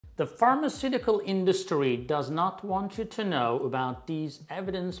The pharmaceutical industry does not want you to know about these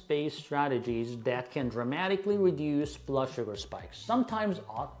evidence-based strategies that can dramatically reduce blood sugar spikes, sometimes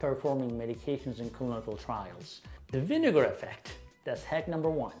outperforming medications in clinical trials. The vinegar effect, that's hack number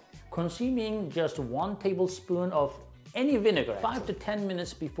 1. Consuming just 1 tablespoon of any vinegar 5 to 10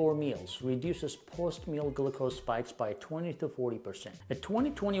 minutes before meals reduces post-meal glucose spikes by 20 to 40%. A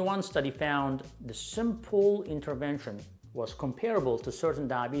 2021 study found the simple intervention was comparable to certain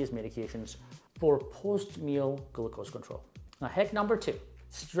diabetes medications for post-meal glucose control. Now, hack number 2,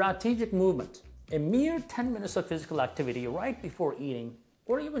 strategic movement. A mere 10 minutes of physical activity right before eating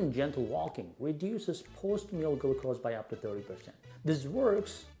or even gentle walking reduces post-meal glucose by up to 30%. This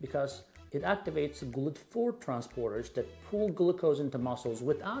works because it activates GLUT4 transporters that pull glucose into muscles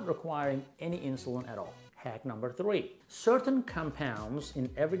without requiring any insulin at all. Hack number 3. Certain compounds in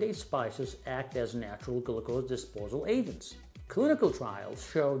everyday spices act as natural glucose disposal agents. Clinical trials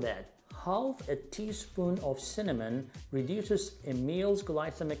show that half a teaspoon of cinnamon reduces a meal's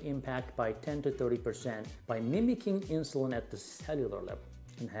glycemic impact by 10 to 30% by mimicking insulin at the cellular level.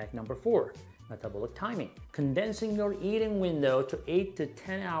 And hack number 4. Metabolic timing. Condensing your eating window to 8 to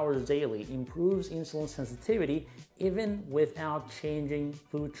 10 hours daily improves insulin sensitivity even without changing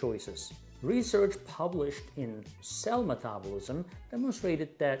food choices. Research published in Cell Metabolism demonstrated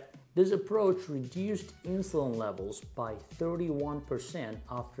that this approach reduced insulin levels by 31%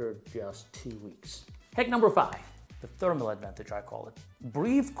 after just 2 weeks. Hack number 5, the thermal advantage I call it.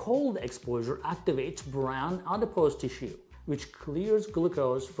 Brief cold exposure activates brown adipose tissue, which clears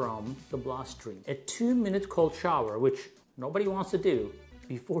glucose from the bloodstream. A 2-minute cold shower, which nobody wants to do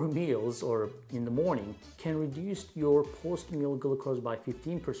before meals or in the morning, can reduce your post-meal glucose by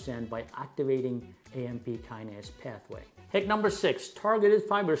 15% by activating AMP kinase pathway. Hack number 6, targeted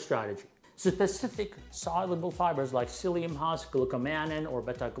fiber strategy. Specific soluble fibers like psyllium husk, glucomannan, or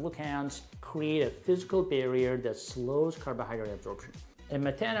beta-glucans create a physical barrier that slows carbohydrate absorption. A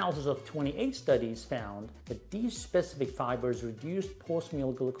meta-analysis of 28 studies found that these specific fibers reduced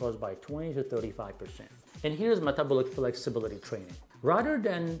post-meal glucose by 20 to 35%. And here's metabolic flexibility training. Rather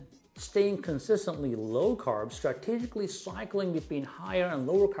than staying consistently low carb, strategically cycling between higher and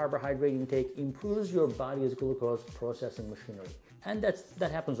lower carbohydrate intake improves your body's glucose processing machinery. And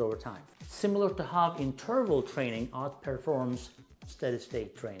that happens over time. Similar to how interval training outperforms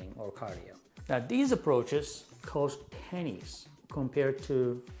steady-state training or cardio. Now, these approaches cost pennies compared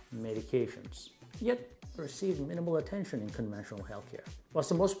to medications, yet receive minimal attention in conventional healthcare. What's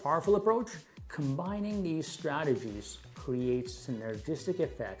the most powerful approach? Combining these strategies creates synergistic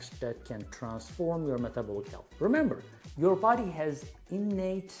effects that can transform your metabolic health. Remember, your body has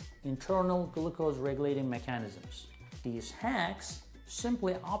innate internal glucose regulating mechanisms. These hacks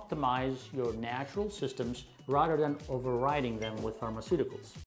simply optimize your natural systems rather than overriding them with pharmaceuticals.